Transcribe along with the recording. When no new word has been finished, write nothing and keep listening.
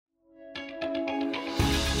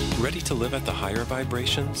Ready to live at the higher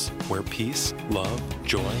vibrations, where peace, love,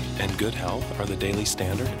 joy, and good health are the daily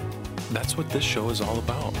standard? That's what this show is all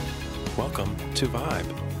about. Welcome to Vibe.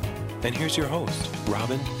 And here's your host,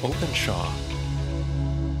 Robin Openshaw.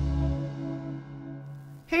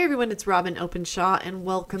 Hey everyone, it's Robin Openshaw, and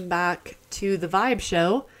welcome back to The Vibe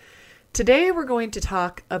Show. Today we're going to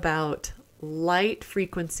talk about light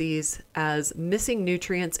frequencies as missing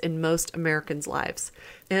nutrients in most Americans' lives.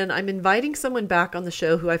 And I'm inviting someone back on the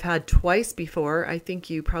show who I've had twice before. I think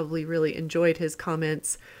you probably really enjoyed his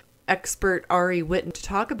comments. Expert Ari Whitten, to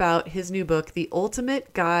talk about his new book, The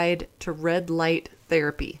Ultimate Guide to Red Light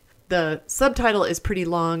Therapy. The subtitle is pretty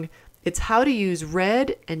long. It's how to use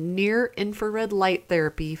red and near infrared light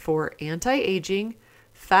therapy for anti-aging,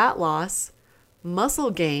 fat loss, muscle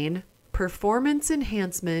gain, performance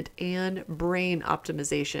enhancement, and brain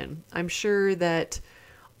optimization. I'm sure that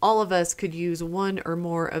all of us could use one or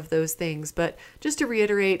more of those things. But just to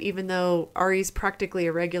reiterate, even though Ari's practically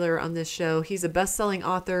a regular on this show, he's a best-selling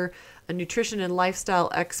author, a nutrition and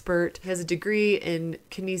lifestyle expert, has a degree in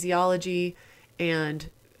kinesiology, and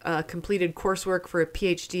completed coursework for a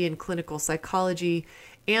PhD in clinical psychology,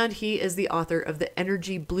 and he is the author of the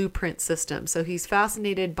Energy Blueprint System. So he's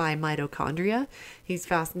fascinated by mitochondria. He's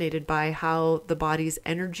fascinated by how the body's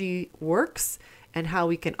energy works and how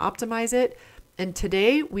we can optimize it. And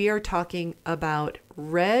today we are talking about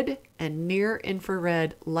red and near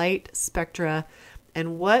infrared light spectra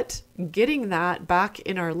and what getting that back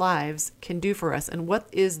in our lives can do for us, and what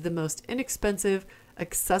is the most inexpensive,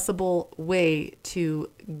 accessible way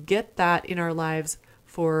to get that in our lives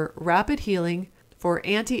for rapid healing, for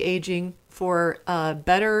anti-aging, for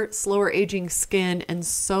better, slower aging skin, and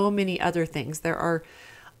so many other things. There are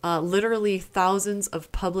literally thousands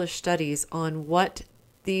of published studies on what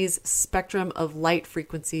these spectrum of light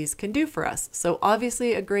frequencies can do for us. So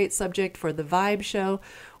obviously a great subject for the Vibe Show,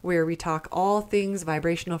 where we talk all things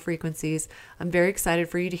vibrational frequencies. I'm very excited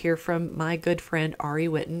for you to hear from my good friend Ari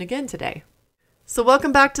Whitten again today. So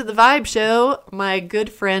welcome back to the Vibe Show, my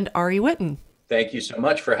good friend Ari Whitten. Thank you so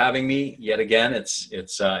much for having me yet again. It's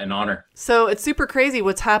an honor. So it's super crazy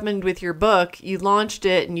what's happened with your book. You launched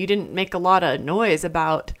it and you didn't make a lot of noise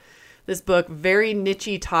about this book. Very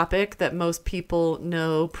niche-y topic that most people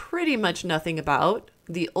know pretty much nothing about.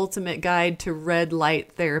 The Ultimate Guide to Red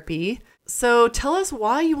Light Therapy. So tell us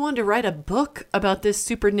why you wanted to write a book about this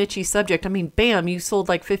super niche-y subject. I mean, bam, you sold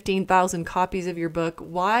like 15,000 copies of your book.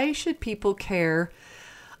 Why should people care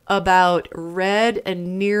about red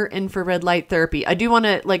and near infrared light therapy? I do want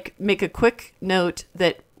to make a quick note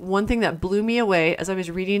that one thing that blew me away as I was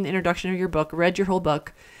reading the introduction of your book, read your whole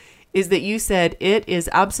book, is that you said it is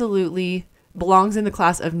absolutely belongs in the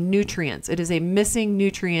class of nutrients. It is a missing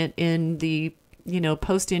nutrient in the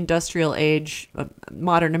post-industrial age of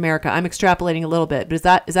modern America. I'm extrapolating a little bit, but is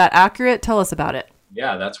that accurate? Tell us about it.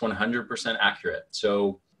 Yeah, that's 100% accurate.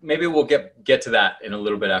 So maybe we'll get to that in a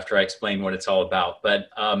little bit after I explain what it's all about. But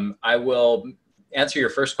I will answer your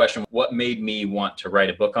first question. What made me want to write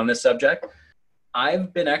a book on this subject?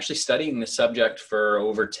 I've been actually studying this subject for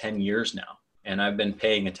over 10 years now, and I've been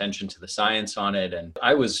paying attention to the science on it. And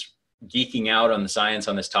I was geeking out on the science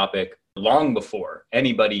on this topic long before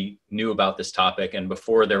anybody knew about this topic, and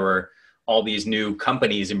before there were all these new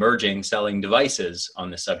companies emerging selling devices on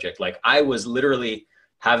this subject. Like, I was literally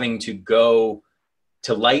having to go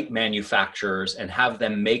to light manufacturers and have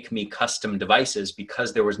them make me custom devices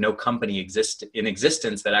because there was no company in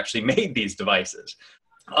existence that actually made these devices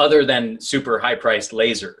other than super high priced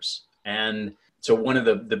lasers. And so one of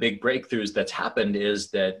the big breakthroughs that's happened is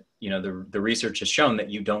that, the research has shown that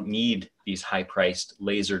you don't need these high priced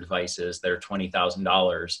laser devices that are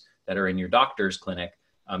 $20,000 that are in your doctor's clinic.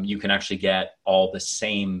 You can actually get all the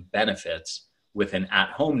same benefits with an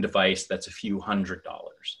at-home device that's a few $100s.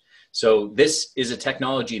 So this is a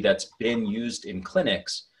technology that's been used in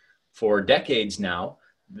clinics for decades now.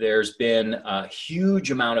 There's been a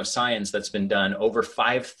huge amount of science that's been done. Over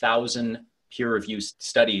 5,000 peer-reviewed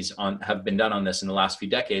studies have been done on this in the last few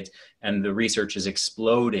decades, and the research is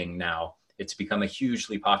exploding now. It's become a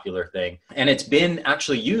hugely popular thing. And it's been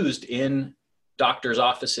actually used in doctors'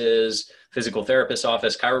 offices, physical therapists'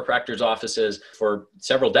 office, chiropractors' offices for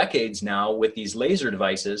several decades now with these laser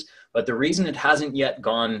devices. But the reason it hasn't yet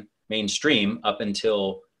gone mainstream up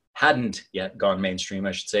until a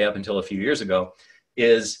few years ago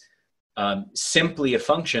is simply a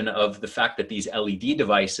function of the fact that these LED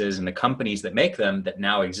devices and the companies that make them that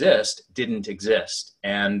now exist didn't exist.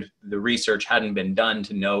 And the research hadn't been done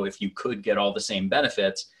to know if you could get all the same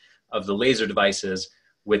benefits of the laser devices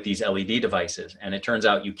with these LED devices. And it turns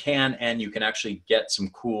out you can, and you can actually get some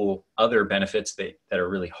cool other benefits that are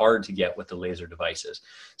really hard to get with the laser devices.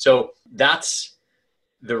 So that's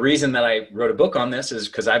the reason that I wrote a book on this, is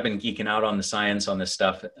because I've been geeking out on the science on this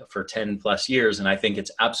stuff for 10 plus years. And I think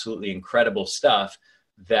it's absolutely incredible stuff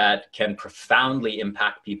that can profoundly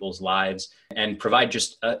impact people's lives and provide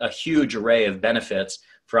just a huge array of benefits,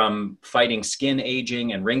 from fighting skin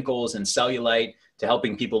aging and wrinkles and cellulite, to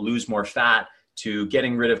helping people lose more fat, to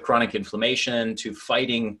getting rid of chronic inflammation, to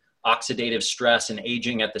fighting oxidative stress and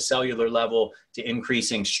aging at the cellular level, to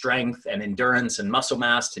increasing strength and endurance and muscle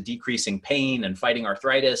mass, to decreasing pain and fighting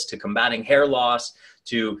arthritis, to combating hair loss,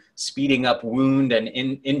 to speeding up wound and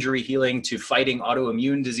injury healing, to fighting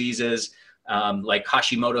autoimmune diseases like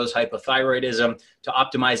Hashimoto's hypothyroidism, to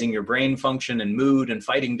optimizing your brain function and mood, and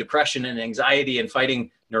fighting depression and anxiety, and fighting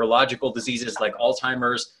neurological diseases like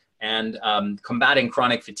Alzheimer's, and combating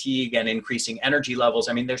chronic fatigue and increasing energy levels.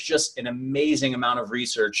 I mean, there's just an amazing amount of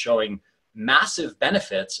research showing massive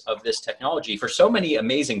benefits of this technology for so many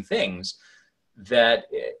amazing things that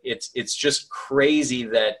it's just crazy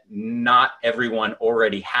that not everyone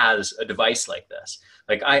already has a device like this.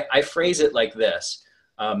 Like I phrase it like this.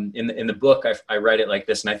 In the book, I write it like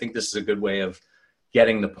this, and I think this is a good way of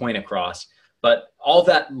getting the point across. But all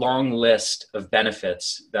that long list of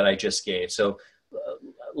benefits that I just gave. So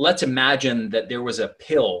let's imagine that there was a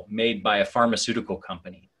pill made by a pharmaceutical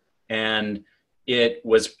company, and it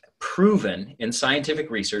was proven in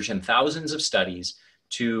scientific research and thousands of studies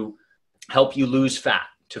to help you lose fat,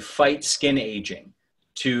 to fight skin aging,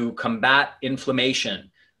 to combat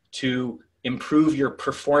inflammation, to improve your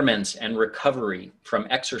performance and recovery from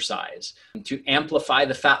exercise, to amplify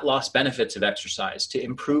the fat loss benefits of exercise, to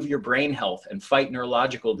improve your brain health and fight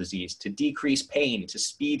neurological disease, to decrease pain, to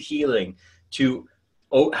speed healing, to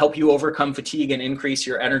help you overcome fatigue and increase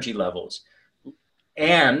your energy levels.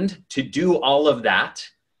 And to do all of that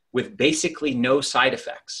with basically no side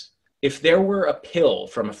effects. If there were a pill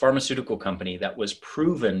from a pharmaceutical company that was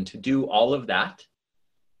proven to do all of that,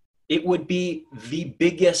 it would be the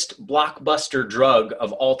biggest blockbuster drug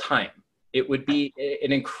of all time. It would be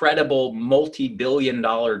an incredible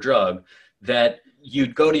multi-billion-dollar drug that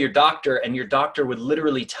you'd go to your doctor, and your doctor would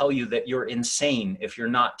literally tell you that you're insane if you're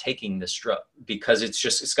not taking this drug, because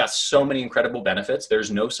it's got so many incredible benefits. There's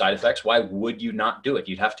no side effects. Why would you not do it?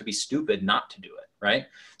 You'd have to be stupid not to do it, right?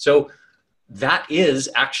 So that is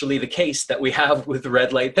actually the case that we have with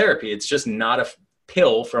red light therapy. It's just not a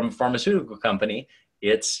pill from a pharmaceutical company.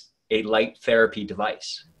 It's a light therapy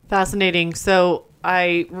device. Fascinating. So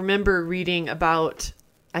I remember reading about,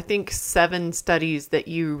 I think, 7 studies that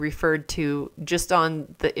you referred to just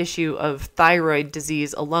on the issue of thyroid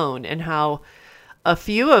disease alone, and how a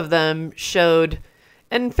few of them showed,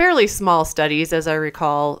 and fairly small studies, as I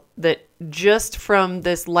recall, that just from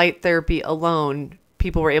this light therapy alone,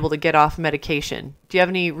 people were able to get off medication. Do you have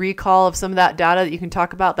any recall of some of that data that you can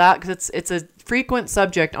talk about that? Because it's a frequent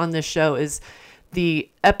subject on this show, is the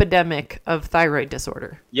epidemic of thyroid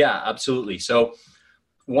disorder. Yeah, absolutely. So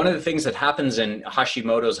one of the things that happens in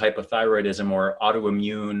Hashimoto's hypothyroidism, or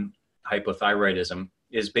autoimmune hypothyroidism,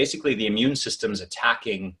 is basically the immune system's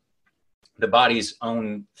attacking the body's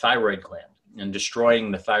own thyroid gland and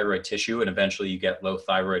destroying the thyroid tissue. And eventually you get low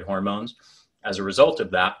thyroid hormones as a result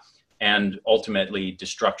of that, and ultimately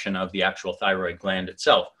destruction of the actual thyroid gland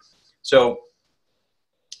itself. So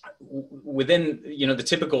within, the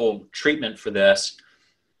typical treatment for this,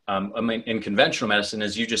 in conventional medicine,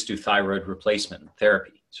 is you just do thyroid replacement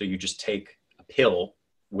therapy. So you just take a pill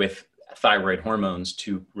with thyroid hormones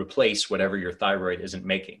to replace whatever your thyroid isn't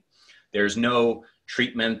making. There's no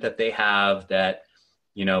treatment that they have that,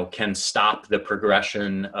 can stop the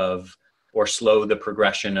progression of, or slow the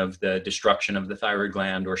progression of the destruction of the thyroid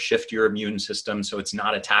gland, or shift your immune system so it's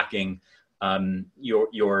not attacking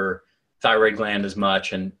your thyroid gland as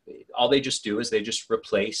much. And all they just do is they just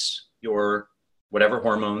replace your whatever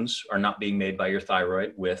hormones are not being made by your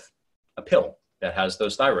thyroid with a pill that has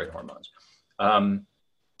those thyroid hormones.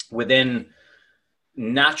 Within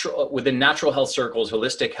natural health circles,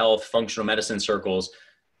 holistic health, functional medicine circles,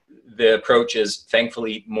 the approach is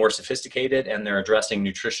thankfully more sophisticated, and they're addressing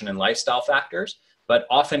nutrition and lifestyle factors. But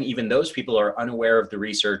often even those people are unaware of the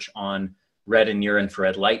research on red and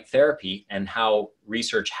near-infrared light therapy, and how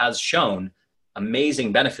research has shown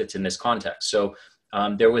amazing benefits in this context. So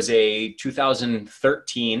there was a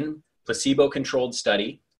 2013 placebo-controlled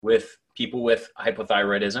study with people with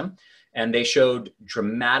hypothyroidism, and they showed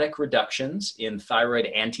dramatic reductions in thyroid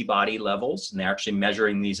antibody levels, and they're actually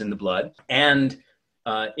measuring these in the blood, and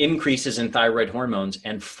increases in thyroid hormones,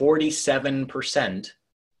 and 47%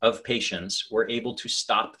 of patients were able to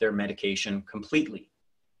stop their medication completely.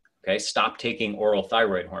 Okay, stop taking oral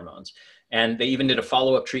thyroid hormones. And they even did a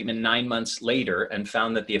follow-up treatment 9 months later and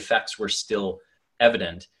found that the effects were still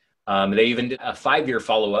evident. They even did a 5-year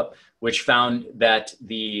follow-up, which found that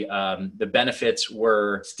the benefits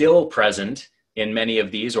were still present in many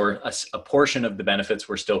of these, or a portion of the benefits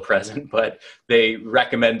were still present, but they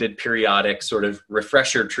recommended periodic sort of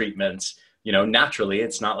refresher treatments. Naturally,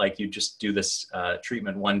 it's not like you just do this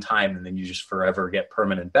treatment one time and then you just forever get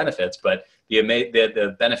permanent benefits, but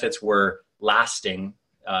the benefits were lasting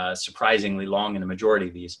surprisingly long in the majority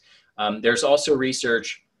of these. There's also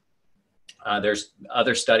research, there's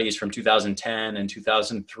other studies from 2010 and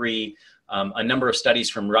 2003, a number of studies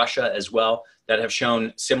from Russia as well that have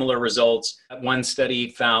shown similar results. One study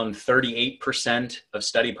found 38% of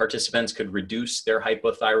study participants could reduce their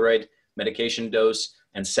hypothyroid medication dose,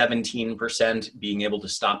 and 17% being able to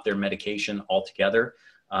stop their medication altogether.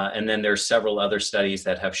 And then there's several other studies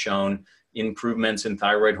that have shown improvements in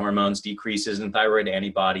thyroid hormones, decreases in thyroid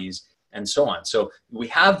antibodies, and so on. So we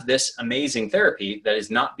have this amazing therapy that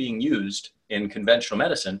is not being used in conventional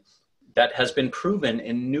medicine that has been proven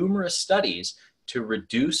in numerous studies to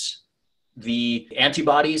reduce the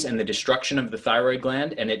antibodies and the destruction of the thyroid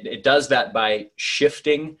gland. And it does that by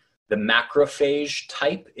shifting the macrophage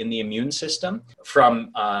type in the immune system from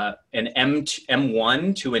an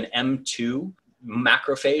M1 to an M2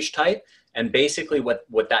 macrophage type. And basically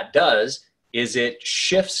what that does is it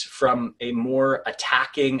shifts from a more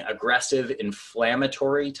attacking, aggressive,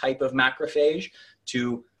 inflammatory type of macrophage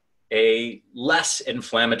to a less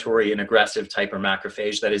inflammatory and aggressive type of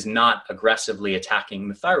macrophage that is not aggressively attacking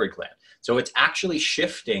the thyroid gland. So it's actually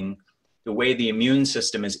shifting the way the immune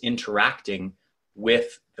system is interacting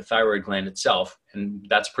with the thyroid gland itself. And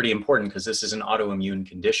that's pretty important because this is an autoimmune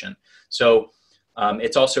condition. So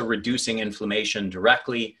it's also reducing inflammation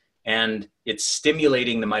directly, and it's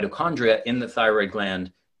stimulating the mitochondria in the thyroid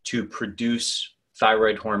gland to produce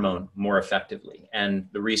thyroid hormone more effectively. And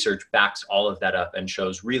the research backs all of that up and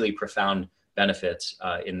shows really profound benefits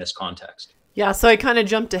in this context. Yeah, so I kind of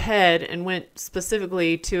jumped ahead and went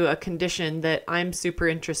specifically to a condition that I'm super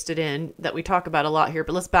interested in that we talk about a lot here,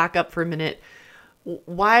 but let's back up for a minute.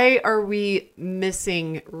 Why are we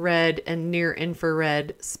missing red and near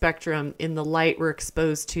infrared spectrum in the light we're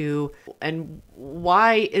exposed to? And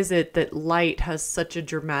why is it that light has such a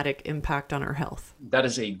dramatic impact on our health? That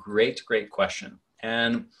is a great, great question.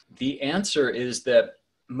 And the answer is that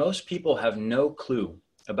most people have no clue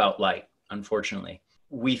about light, unfortunately.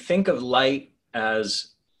 We think of light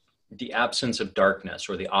as the absence of darkness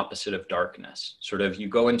or the opposite of darkness. Sort of you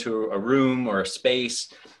go into a room or a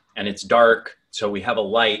space and it's dark. So we have a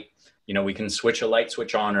light, we can switch a light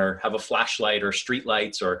switch on or have a flashlight or street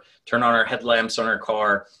lights or turn on our headlamps on our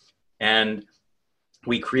car. And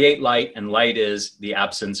we create light, and light is the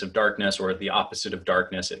absence of darkness or the opposite of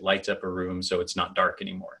darkness. It lights up a room so it's not dark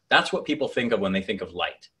anymore. That's what people think of when they think of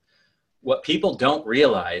light. What people don't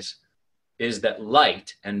realize is that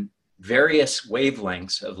light and various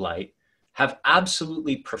wavelengths of light have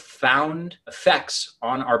absolutely profound effects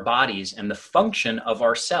on our bodies and the function of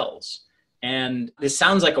our cells. And this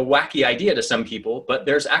sounds like a wacky idea to some people, but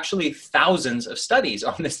there's actually thousands of studies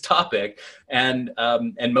on this topic. And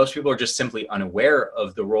most people are just simply unaware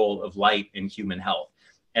of the role of light in human health.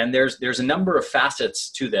 And there's a number of facets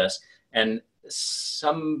to this. And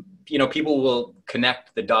some, people will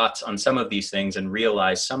connect the dots on some of these things and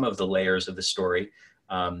realize some of the layers of the story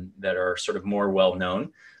that are sort of more well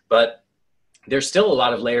known. But there's still a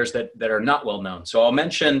lot of layers that are not well known. So I'll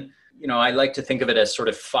mention, I like to think of it as sort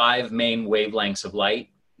of 5 main wavelengths of light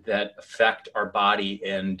that affect our body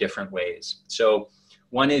in different ways. So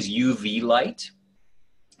one is UV light,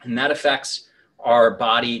 and that affects our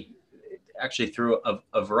body actually through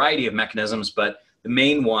a variety of mechanisms, but the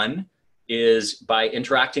main one is by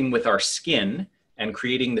interacting with our skin and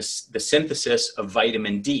creating the synthesis of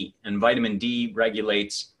vitamin D. And vitamin D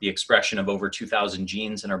regulates the expression of over 2,000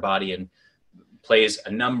 genes in our body and plays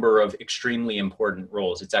a number of extremely important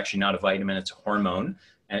roles. It's actually not a vitamin, it's a hormone,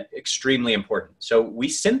 and extremely important. So we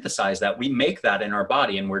synthesize that, we make that in our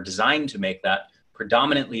body, and we're designed to make that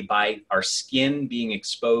predominantly by our skin being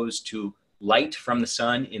exposed to light from the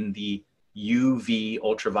sun in the UV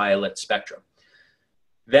ultraviolet spectrum.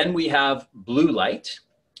 Then we have blue light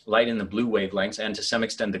in the blue wavelengths, and to some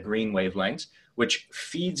extent the green wavelengths, which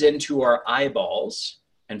feeds into our eyeballs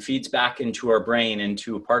and feeds back into our brain,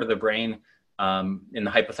 into a part of the brain in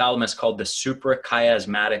the hypothalamus called the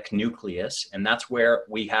suprachiasmatic nucleus. And that's where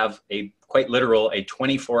we have a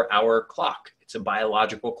 24-hour clock. It's a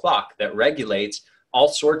biological clock that regulates all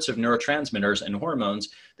sorts of neurotransmitters and hormones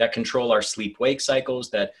that control our sleep-wake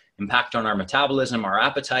cycles, that impact on our metabolism, our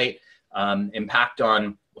appetite, impact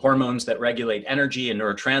on hormones that regulate energy and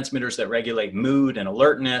neurotransmitters that regulate mood and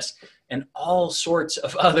alertness and all sorts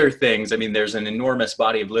of other things. I mean, there's an enormous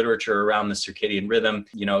body of literature around the circadian rhythm,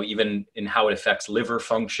 even in how it affects liver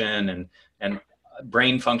function and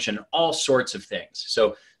brain function, all sorts of things.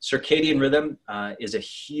 So circadian rhythm is a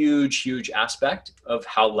huge, huge aspect of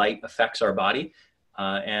how light affects our body.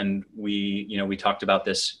 And we talked about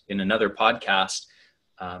this in another podcast,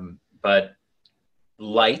 but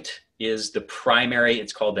light is the primary,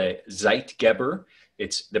 it's called a Zeitgeber.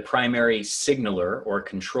 It's the primary signaler or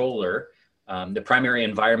controller, the primary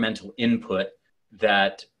environmental input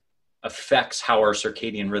that affects how our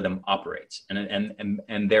circadian rhythm operates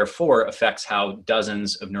and therefore affects how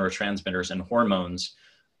dozens of neurotransmitters and hormones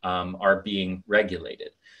are being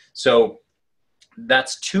regulated. So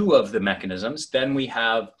that's two of the mechanisms. Then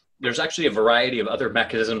there's actually a variety of other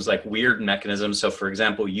mechanisms, like weird mechanisms. So for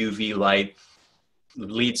example, UV light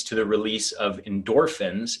leads to the release of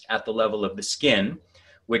endorphins at the level of the skin,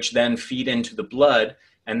 which then feed into the blood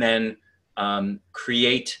and then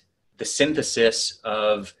create the synthesis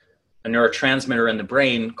of a neurotransmitter in the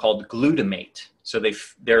brain called glutamate. So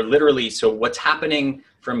they're literally, so what's happening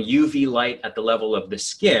from UV light at the level of the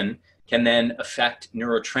skin can then affect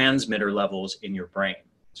neurotransmitter levels in your brain.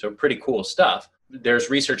 So pretty cool stuff. There's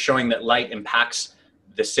research showing that light impacts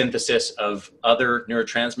the synthesis of other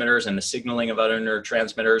neurotransmitters and the signaling of other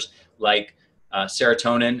neurotransmitters like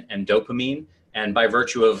serotonin and dopamine. And by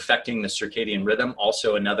virtue of affecting the circadian rhythm,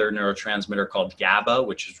 also another neurotransmitter called GABA,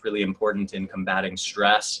 which is really important in combating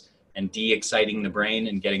stress and de-exciting the brain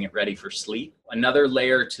and getting it ready for sleep. Another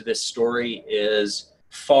layer to this story is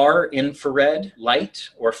far infrared light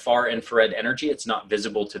or far infrared energy. It's not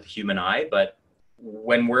visible to the human eye, but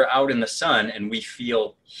when we're out in the sun and we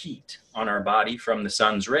feel heat on our body from the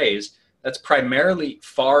sun's rays, that's primarily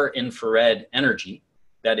far infrared energy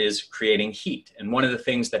that is creating heat. And one of the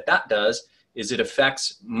things that does is it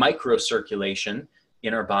affects microcirculation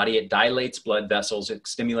in our body. It dilates blood vessels, it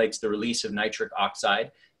stimulates the release of nitric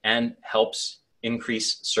oxide and helps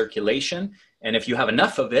increase circulation. And if you have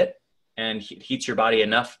enough of it and it heats your body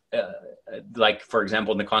enough, like for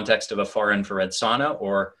example, in the context of a far infrared sauna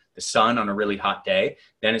or the sun on a really hot day,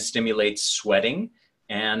 then it stimulates sweating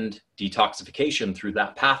and detoxification through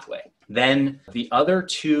that pathway. Then the other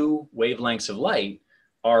two wavelengths of light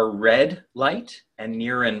are red light and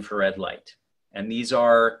near infrared light. And these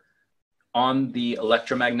are on the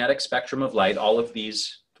electromagnetic spectrum of light. All of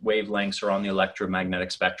these wavelengths are on the electromagnetic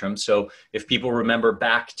spectrum. So if people remember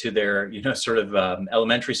back to their,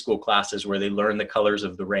 elementary school classes where they learn the colors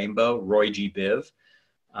of the rainbow, Roy G. Biv,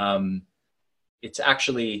 it's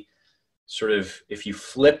actually sort of, if you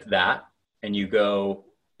flip that and you go,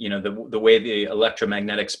 the way the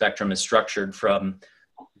electromagnetic spectrum is structured from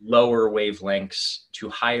lower wavelengths to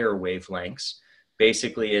higher wavelengths,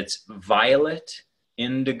 basically it's violet,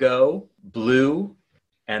 indigo, blue,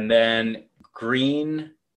 and then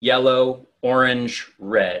green, yellow, orange,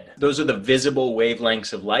 red. Those are the visible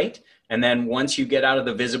wavelengths of light. And then once you get out of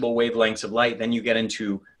the visible wavelengths of light, then you get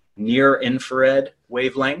into near infrared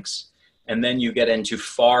wavelengths. And then you get into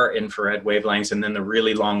far infrared wavelengths. And then the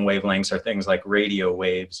really long wavelengths are things like radio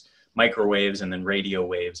waves, microwaves, and then radio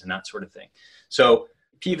waves and that sort of thing. So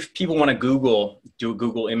if people want to do a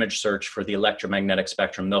Google image search for the electromagnetic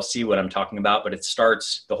spectrum, they'll see what I'm talking about. But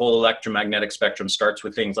the whole electromagnetic spectrum starts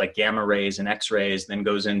with things like gamma rays and X-rays, then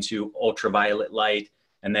goes into ultraviolet light,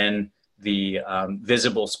 and then the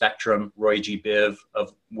visible spectrum, Roy G. Biv,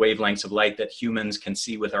 of wavelengths of light that humans can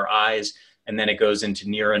see with our eyes. And then it goes into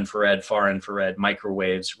near infrared, far infrared,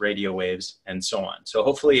 microwaves, radio waves, and so on. So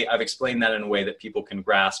hopefully I've explained that in a way that people can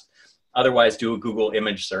grasp. Otherwise, do a Google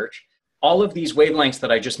image search. All of these wavelengths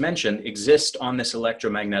that I just mentioned exist on this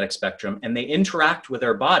electromagnetic spectrum, and they interact with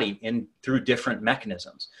our body through different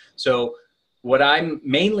mechanisms. So what I'm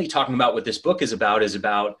mainly talking about, what this book is about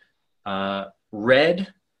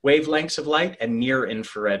red wavelengths of light and near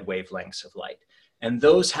infrared wavelengths of light. And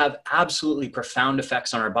those have absolutely profound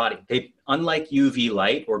effects on our body. Unlike UV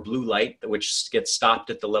light or blue light, which gets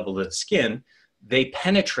stopped at the level of the skin, they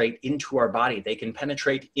penetrate into our body. They can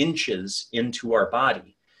penetrate inches into our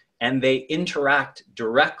body. And they interact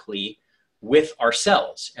directly with our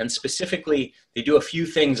cells. And specifically, they do a few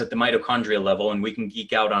things at the mitochondria level, and we can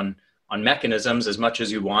geek out on mechanisms as much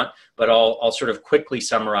as you want, but I'll sort of quickly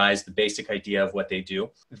summarize the basic idea of what they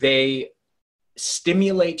do. They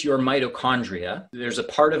stimulate your mitochondria. There's a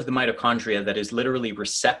part of the mitochondria that is literally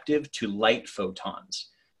receptive to light photons.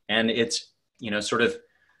 And it's, sort of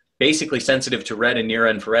basically sensitive to red and near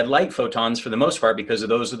infrared light photons for the most part, because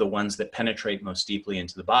those are the ones that penetrate most deeply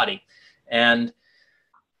into the body. And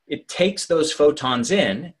it takes those photons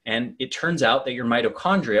in, and it turns out that your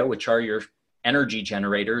mitochondria, which are your energy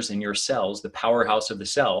generators in your cells, the powerhouse of the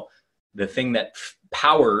cell, the thing that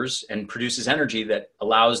powers and produces energy that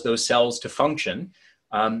allows those cells to function,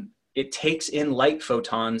 it takes in light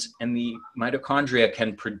photons, and the mitochondria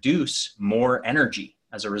can produce more energy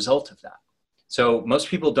as a result of that. So most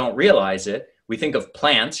people don't realize it. We think of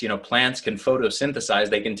plants, plants can photosynthesize.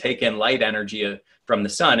 They can take in light energy from the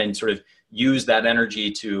sun and sort of use that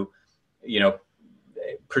energy to,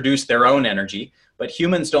 produce their own energy. But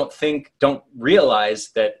humans don't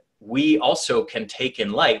realize that we also can take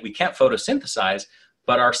in light. We can't photosynthesize,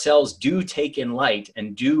 but our cells do take in light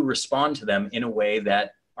and do respond to them in a way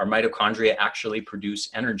that our mitochondria actually produce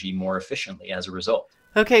energy more efficiently as a result.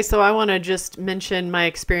 Okay, so I want to just mention my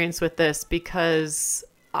experience with this because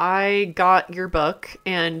I got your book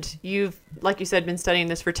and you've, like you said, been studying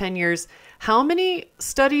this for 10 years. How many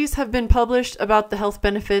studies have been published about the health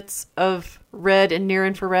benefits of red and near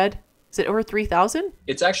infrared? Is it over 3,000?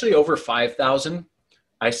 It's actually over 5,000.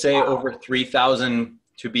 I say over 3,000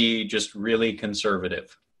 to be just really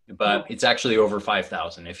conservative, but it's actually over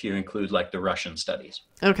 5,000 if you include like the Russian studies.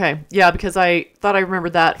 Okay. Yeah, because I thought I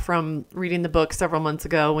remembered that from reading the book several months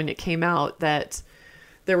ago when it came out that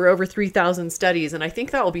there were over 3,000 studies. And I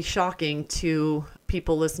think that will be shocking to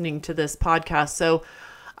people listening to this podcast. So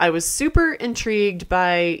I was super intrigued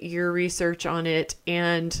by your research on it.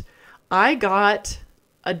 And I got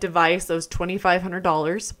a device that was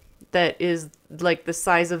 $2,500 that is like the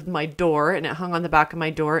size of my door, and it hung on the back of my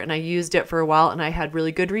door, and I used it for a while and I had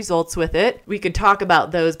really good results with it. We could talk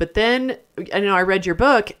about those, but then I read your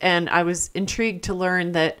book and I was intrigued to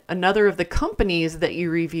learn that another of the companies that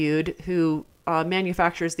you reviewed who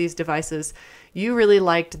manufactures these devices, you really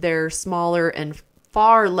liked their smaller and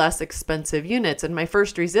far less expensive units. And my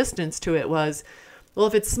first resistance to it was, well,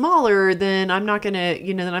 if it's smaller, then I'm not going to,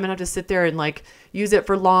 then I'm going to have to sit there and like use it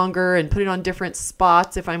for longer and put it on different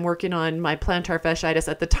spots if I'm working on my plantar fasciitis.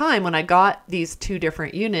 At the time when I got these two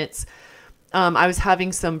different units, I was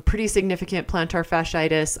having some pretty significant plantar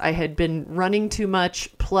fasciitis. I had been running too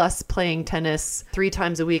much plus playing tennis 3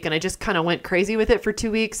 times a week. And I just kind of went crazy with it for 2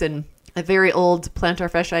 weeks. And a very old plantar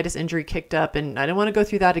fasciitis injury kicked up. And I didn't want to go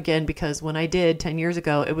through that again because when I did 10 years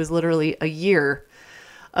ago, it was literally a year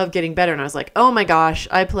of getting better. And I was like, oh my gosh,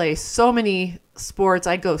 I play so many sports.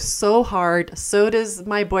 I go so hard. So does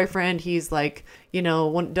my boyfriend. He's like,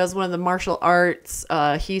 does one of the martial arts.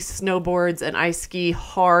 He snowboards and I ski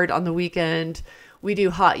hard on the weekend. We do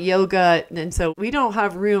hot yoga. And so we don't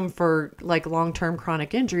have room for like long-term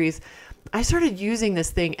chronic injuries. I started using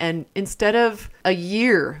this thing, and instead of a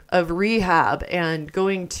year of rehab and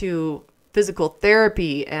going to physical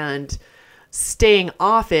therapy and staying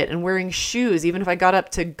off it and wearing shoes, even if I got up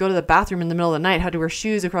to go to the bathroom in the middle of the night, had to wear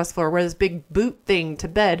shoes across the floor, wear this big boot thing to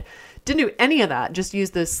bed. Didn't do any of that. Just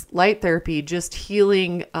use this light therapy, just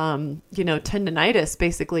healing, tendinitis,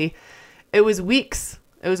 basically. It was weeks.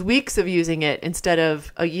 It was weeks of using it instead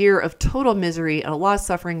of a year of total misery and a lot of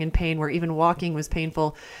suffering and pain where even walking was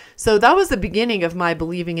painful. So that was the beginning of my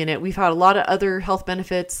believing in it. We've had a lot of other health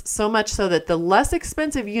benefits, so much so that the less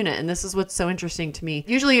expensive unit, and this is what's so interesting to me,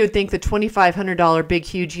 usually you would think the $2,500 big,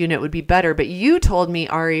 huge unit would be better. But you told me,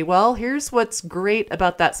 Ari, well, here's what's great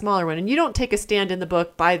about that smaller one. And you don't take a stand in the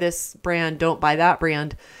book, buy this brand, don't buy that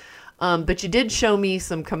brand. But you did show me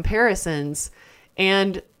some comparisons.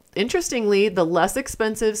 And interestingly, the less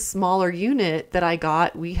expensive, smaller unit that I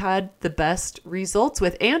got, we had the best results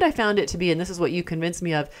with. And I found it to be, and this is what you convinced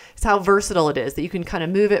me of, is how versatile it is, that you can kind of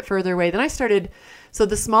move it further away. Then so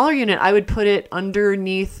the smaller unit, I would put it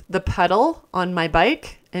underneath the pedal on my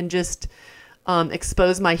bike and just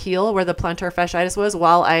expose my heel where the plantar fasciitis was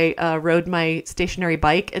while I rode my stationary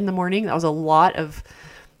bike in the morning. That was a lot of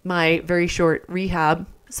my very short rehab.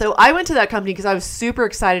 So I went to that company because I was super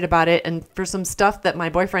excited about it. And for some stuff that my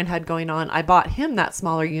boyfriend had going on, I bought him that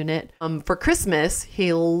smaller unit for Christmas.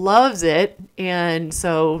 He loves it. And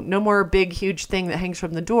so no more big, huge thing that hangs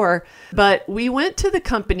from the door. But we went to the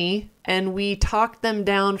company and we talked them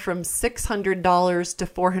down from $600 to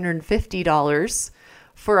 $450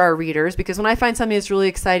 for our readers. Because when I find something that's really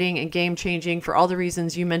exciting and game changing for all the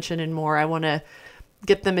reasons you mentioned and more, I want to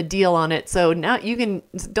get them a deal on it. So now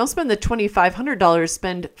don't spend the $2,500,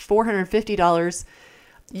 spend $450.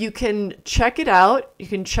 You can check it out. You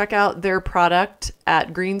can check out their product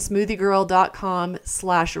at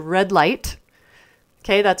greensmoothiegirl.com/redlight.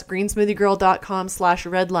 Okay. That's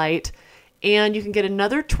greensmoothiegirl.com/redlight. And you can get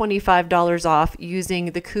another $25 off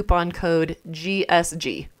using the coupon code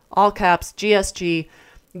GSG, all caps GSG.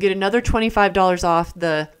 Get another $25 off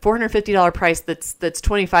the $450 price that's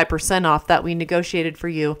 25% off that we negotiated for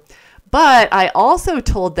you. But I also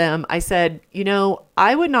told them, I said,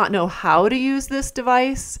 I would not know how to use this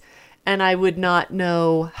device, and I would not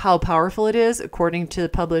know how powerful it is according to the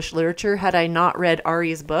published literature had I not read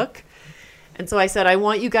Ari's book. And so I said, I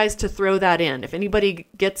want you guys to throw that in. If anybody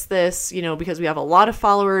gets this, because we have a lot of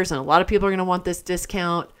followers and a lot of people are going to want this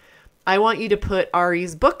discount, I want you to put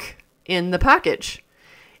Ari's book in the package.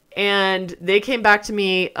 And they came back to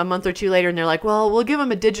me a month or two later and they're like, well, we'll give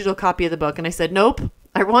them a digital copy of the book. And I said, nope,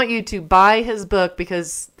 I want you to buy his book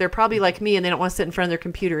because they're probably like me and they don't want to sit in front of their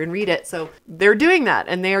computer and read it. So they're doing that.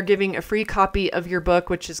 And they are giving a free copy of your book,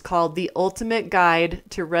 which is called The Ultimate Guide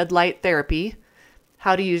to Red Light Therapy: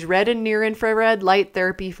 How to Use Red and Near Infrared Light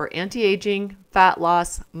Therapy for Anti-Aging, Fat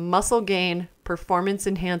Loss, Muscle Gain, Performance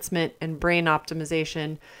Enhancement, and Brain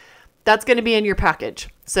Optimization. That's going to be in your package.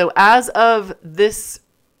 So as of this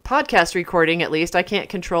podcast recording, at least, I can't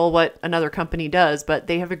control what another company does, but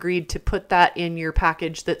they have agreed to put that in your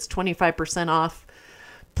package that's 25% off,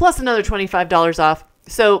 plus another $25 off.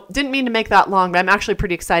 So didn't mean to make that long, but I'm actually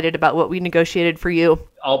pretty excited about what we negotiated for you.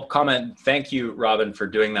 I'll comment. Thank you, Robin, for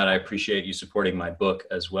doing that. I appreciate you supporting my book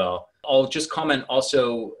as well. I'll just comment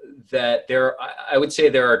also that I would say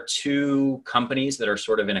there are two companies that are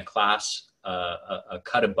sort of in a class, a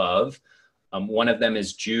cut above. One of them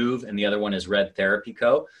is Juve and the other one is Red Therapy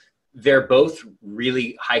Co. They're both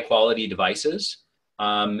really high quality devices.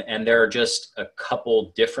 And there are just a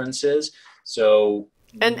couple differences. So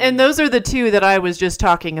And those are the two that I was just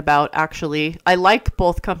talking about, actually. I like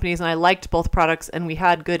both companies and I liked both products and we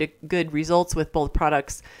had good results with both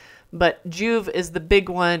products. But Juve is the big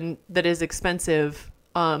one that is expensive.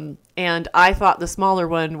 And I thought the smaller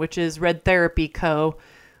one, which is Red Therapy Co.,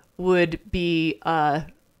 would be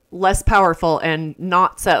less powerful and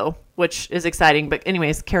not so, which is exciting. But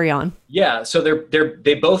anyways, carry on. Yeah, so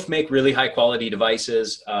they both make really high quality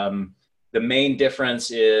devices. The main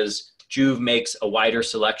difference is Juve makes a wider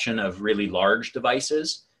selection of really large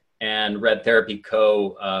devices, and Red Therapy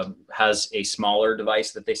Co. Has a smaller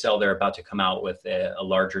device that they sell. They're about to come out with a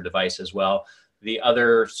larger device as well. The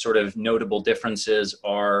other sort of notable differences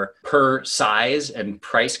are per size and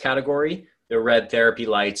price category. The Red Therapy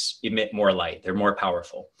lights emit more light. They're more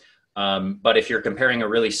powerful. But if you're comparing a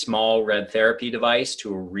really small Red Therapy device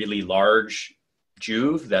to a really large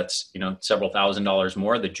Juve, that's several $1,000s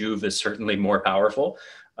more. The Juve is certainly more powerful.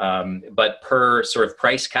 But per sort of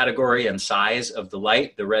price category and size of the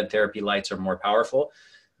light, the Red Therapy lights are more powerful.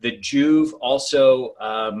 The Juve also,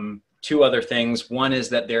 two other things. One is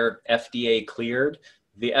that they're FDA cleared.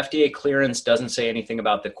 The FDA clearance doesn't say anything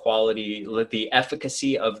about the quality, the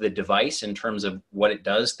efficacy of the device in terms of what it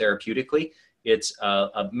does therapeutically. It's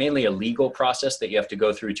mainly a legal process that you have to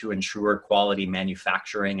go through to ensure quality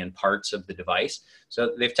manufacturing and parts of the device.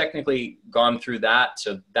 So they've technically gone through that.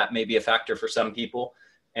 So that may be a factor for some people.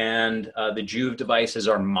 And the Juve devices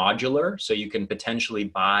are modular. So you can potentially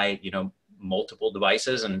buy, multiple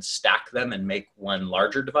devices and stack them and make one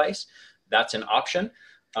larger device. That's an option.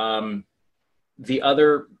 The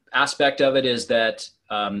other aspect of it is that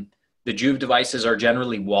the Juve devices are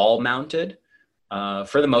generally wall mounted.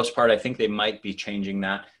 For the most part, I think they might be changing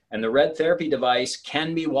that. And the Red Therapy device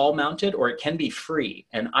can be wall mounted or it can be free.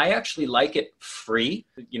 And I actually like it free,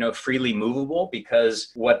 freely movable,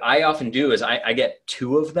 because what I often do is I get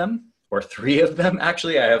two of them or three of them.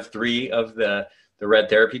 Actually, I have three of the Red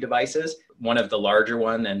Therapy devices, one of the larger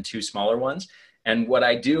one and two smaller ones. And what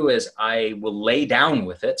I do is I will lay down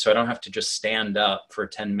with it. So I don't have to just stand up for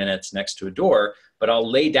 10 minutes next to a door, but I'll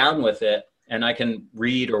lay down with it and I can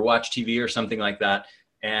read or watch TV or something like that,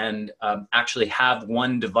 and actually have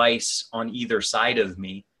one device on either side of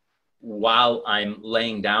me while I'm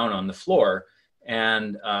laying down on the floor.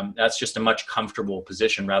 And that's just a much comfortable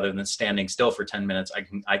position rather than standing still for 10 minutes.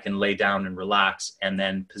 I can lay down and relax and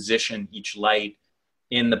then position each light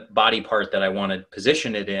in the body part that I want to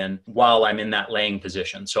position it in while I'm in that laying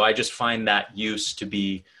position. So I just find that use to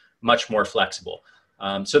be much more flexible.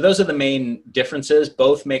 So those are the main differences.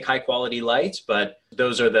 Both make high quality lights, but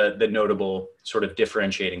those are the notable sort of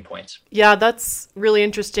differentiating points. Yeah, that's really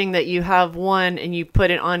interesting that you have one and you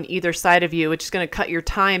put it on either side of you, which is going to cut your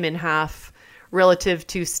time in half relative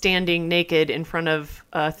to standing naked in front of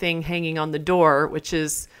a thing hanging on the door, which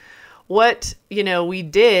is what, we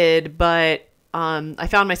did, but I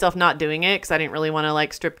found myself not doing it because I didn't really want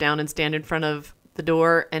to strip down and stand in front of the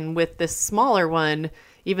door. And with this smaller one,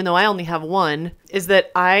 even though I only have one, is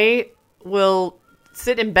that I will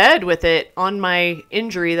sit in bed with it on my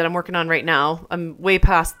injury that I'm working on right now. I'm way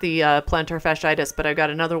past the plantar fasciitis, but I've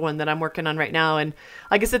got another one that I'm working on right now. And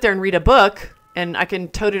I can sit there and read a book and I can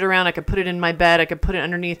tote it around. I could put it in my bed. I could put it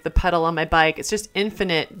underneath the pedal on my bike. It's just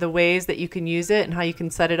infinite the ways that you can use it and how you can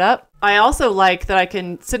set it up. I also like that I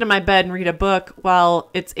can sit in my bed and read a book while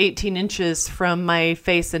it's 18 inches from my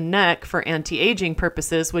face and neck for anti-aging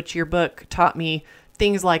purposes, which your book taught me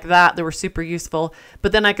things like that were super useful.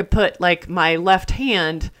 But then I could put like my left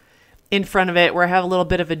hand in front of it where I have a little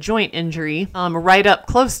bit of a joint injury, right up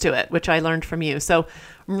close to it, which I learned from you. So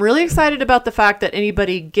I'm really excited about the fact that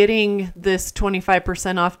anybody getting this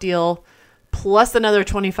 25% off deal plus another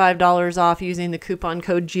 $25 off using the coupon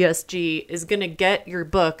code GSG is going to get your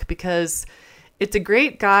book, because it's a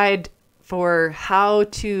great guide for how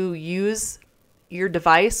to use your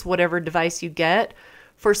device, whatever device you get,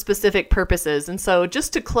 for specific purposes. And so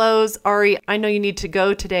just to close, Ari, I know you need to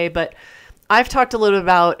go today, but I've talked a little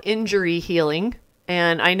about injury healing,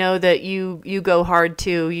 and I know that you go hard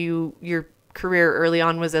too. Your career early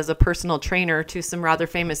on was as a personal trainer to some rather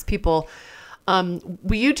famous people. Will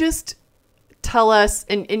you just tell us,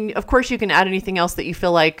 and of course you can add anything else that you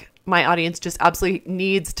feel like my audience just absolutely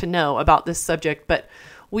needs to know about this subject, but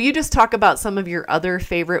will you just talk about some of your other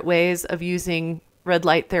favorite ways of using red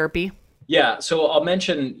light therapy? Yeah, so I'll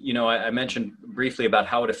mention, I mentioned briefly about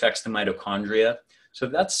how it affects the mitochondria. So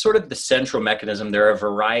that's sort of the central mechanism. There are a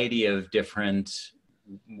variety of different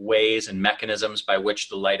ways and mechanisms by which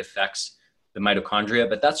the light affects the mitochondria,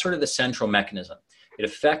 but that's sort of the central mechanism. It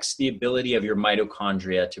affects the ability of your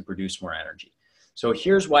mitochondria to produce more energy. So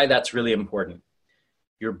here's why that's really important.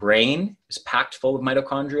 Your brain is packed full of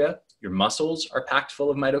mitochondria. Your muscles are packed full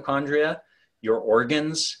of mitochondria. Your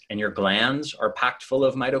organs and your glands are packed full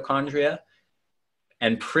of mitochondria.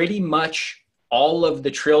 And pretty much all of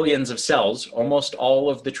the trillions of cells, almost all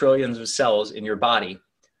of the trillions of cells in your body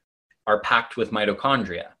are packed with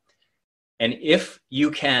mitochondria. And if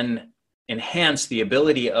you can enhance the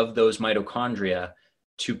ability of those mitochondria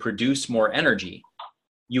to produce more energy,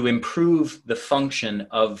 you improve the function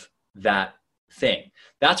of that thing.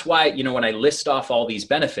 That's why, when I list off all these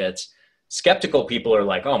benefits, skeptical people are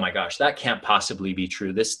like, oh my gosh, that can't possibly be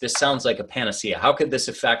true. This sounds like a panacea. How could this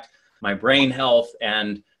affect my brain health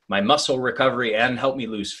and my muscle recovery and help me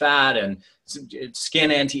lose fat and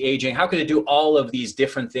skin anti-aging? How could it do all of these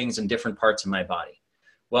different things in different parts of my body?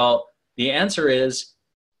 Well, the answer is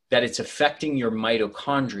that it's affecting your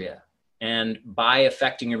mitochondria. And by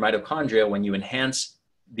affecting your mitochondria, when you enhance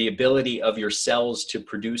the ability of your cells to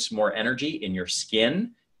produce more energy in your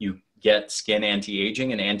skin, you get skin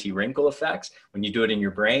anti-aging and anti-wrinkle effects. When you do it in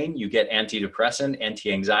your brain, you get antidepressant,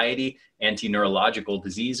 anti-anxiety, anti-neurological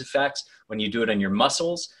disease effects. When you do it in your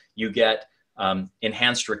muscles, you get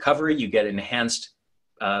enhanced recovery, you get enhanced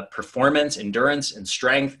performance, endurance, and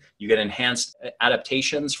strength. You get enhanced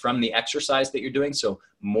adaptations from the exercise that you're doing. So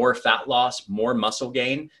more fat loss, more muscle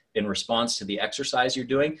gain in response to the exercise you're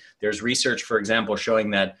doing. There's research, for example,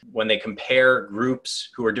 showing that when they compare groups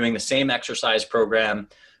who are doing the same exercise program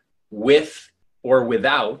with or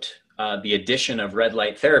without the addition of red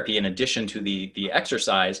light therapy, in addition to the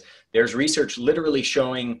exercise, there's research literally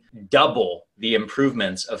showing double the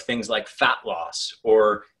improvements of things like fat loss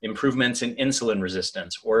or improvements in insulin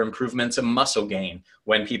resistance or improvements in muscle gain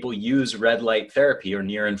when people use red light therapy or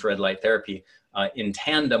near infrared light therapy in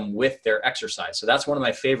tandem with their exercise. So that's one of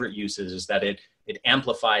my favorite uses, is that it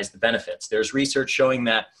amplifies the benefits. There's research showing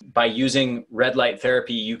that by using red light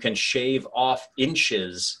therapy, you can shave off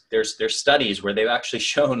inches. There's studies where they've actually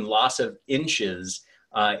shown loss of inches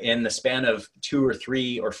in the span of 2 or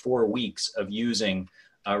 3 or 4 weeks of using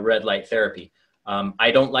red light therapy.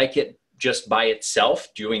 I don't like it just by itself,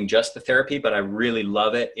 doing just the therapy, but I really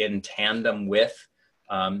love it in tandem with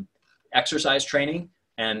exercise training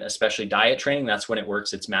and especially diet training. That's when it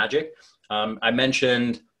works its magic. I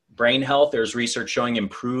mentioned brain health. There's research showing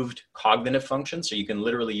improved cognitive function. So you can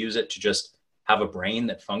literally use it to just have a brain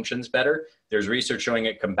that functions better. There's research showing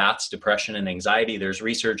it combats depression and anxiety. There's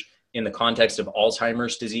research in the context of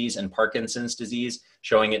Alzheimer's disease and Parkinson's disease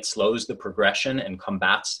showing it slows the progression and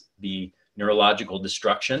combats the neurological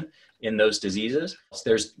destruction in those diseases.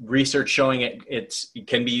 There's research showing it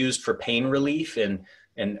can be used for pain relief in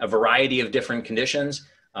a variety of different conditions,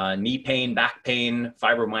 knee pain, back pain,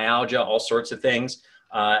 fibromyalgia, all sorts of things.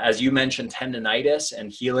 As you mentioned, tendonitis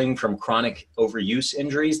and healing from chronic overuse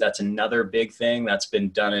injuries. That's another big thing that's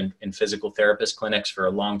been done in physical therapist clinics for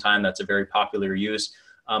a long time. That's a very popular use.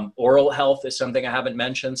 Oral health is something I haven't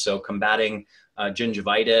mentioned. So combating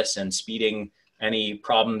gingivitis and speeding any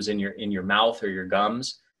problems in your mouth or your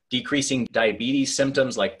gums. Decreasing diabetes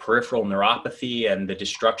symptoms like peripheral neuropathy and the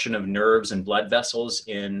destruction of nerves and blood vessels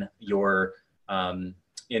in your in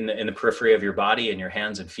the periphery of your body, in your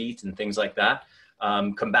hands and feet and things like that.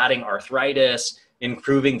 combating arthritis,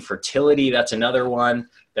 improving fertility. That's another one.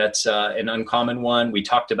 That's an uncommon one. We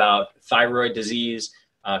talked about thyroid disease,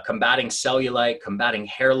 combating cellulite, combating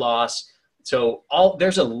hair loss. So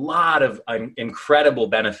there's a lot of incredible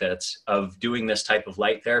benefits of doing this type of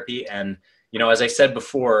light therapy. And, as I said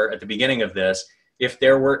before at the beginning of this, if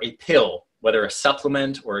there were a pill, whether a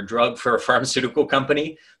supplement or a drug for a pharmaceutical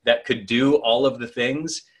company that could do all of the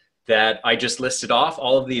things that I just listed off,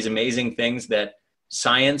 all of these amazing things that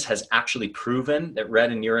science has actually proven that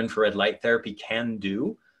red and near infrared light therapy can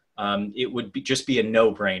do, it would just be a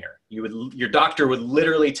no-brainer. Your doctor would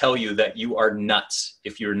literally tell you that you are nuts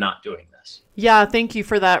if you're not doing this. Yeah, thank you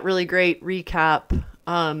for that really great recap.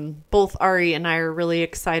 Both Ari and I are really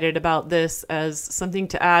excited about this as something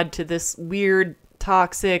to add to this weird,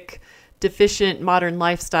 toxic, deficient modern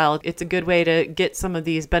lifestyle. It's a good way to get some of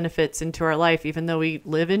these benefits into our life, even though we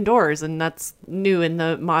live indoors, and that's new in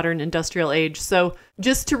the modern industrial age. So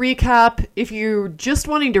just to recap, if you're just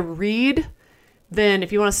wanting to read, then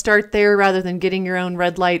if you want to start there rather than getting your own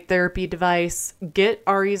red light therapy device, get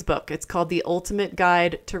Ari's book. It's called The Ultimate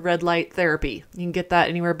Guide to Red Light Therapy. You can get that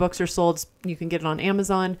anywhere books are sold. You can get it on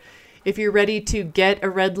Amazon. If you're ready to get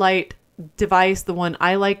a red light device, the one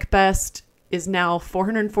I like best is now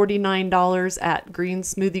 $449 at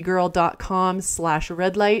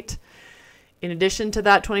greensmoothiegirl.com/redlight. In addition to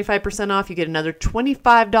that 25% off, you get another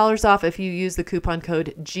 $25 off if you use the coupon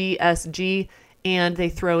code GSG, and they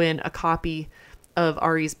throw in a copy of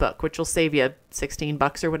Ari's book, which will save you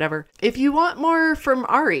 $16 or whatever. If you want more from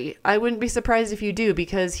Ari, I wouldn't be surprised if you do,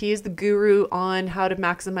 because he is the guru on how to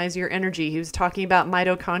maximize your energy. He was talking about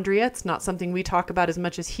mitochondria. It's not something we talk about as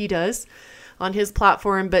much as he does on his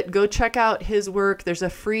platform, but go check out his work. There's a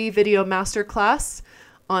free video masterclass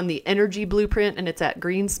on the energy blueprint, and it's at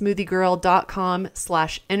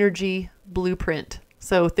greensmoothiegirl.com/energy blueprint.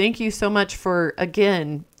 So thank you so much for,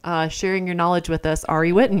 again, sharing your knowledge with us,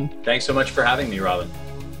 Ari Whitten. Thanks so much for having me, Robin.